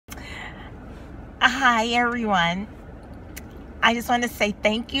Hi everyone. I just want to say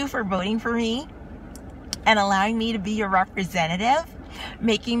thank you for voting for me and allowing me to be your representative,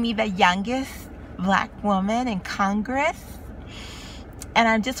 making me the youngest black woman in Congress. And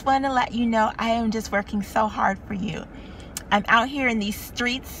I just want to let you know I am just working so hard for you. I'm out here in the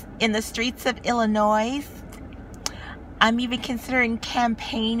streets of Illinois. I'm even considering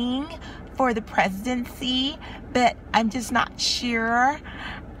campaigning for the presidency, but I'm just not sure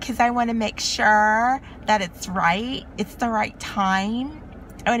because I want to make sure that it's right. It's the right time.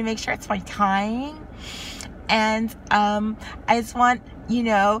 I want to make sure it's my time. And I just want,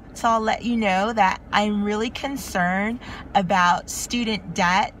 so I'll let you know that I'm really concerned about student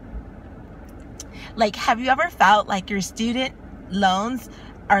debt. Like, have you ever felt like your student loans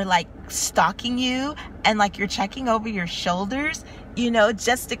are like stalking you and like you're checking over your shoulders,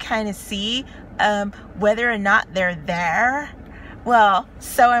 just to kind of see whether or not they're there? Well,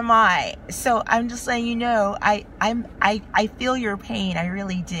 so am I. So I'm just letting you know, I feel your pain. I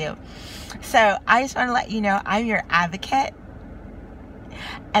really do. So I just want to let you know I'm your advocate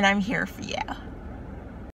and I'm here for you.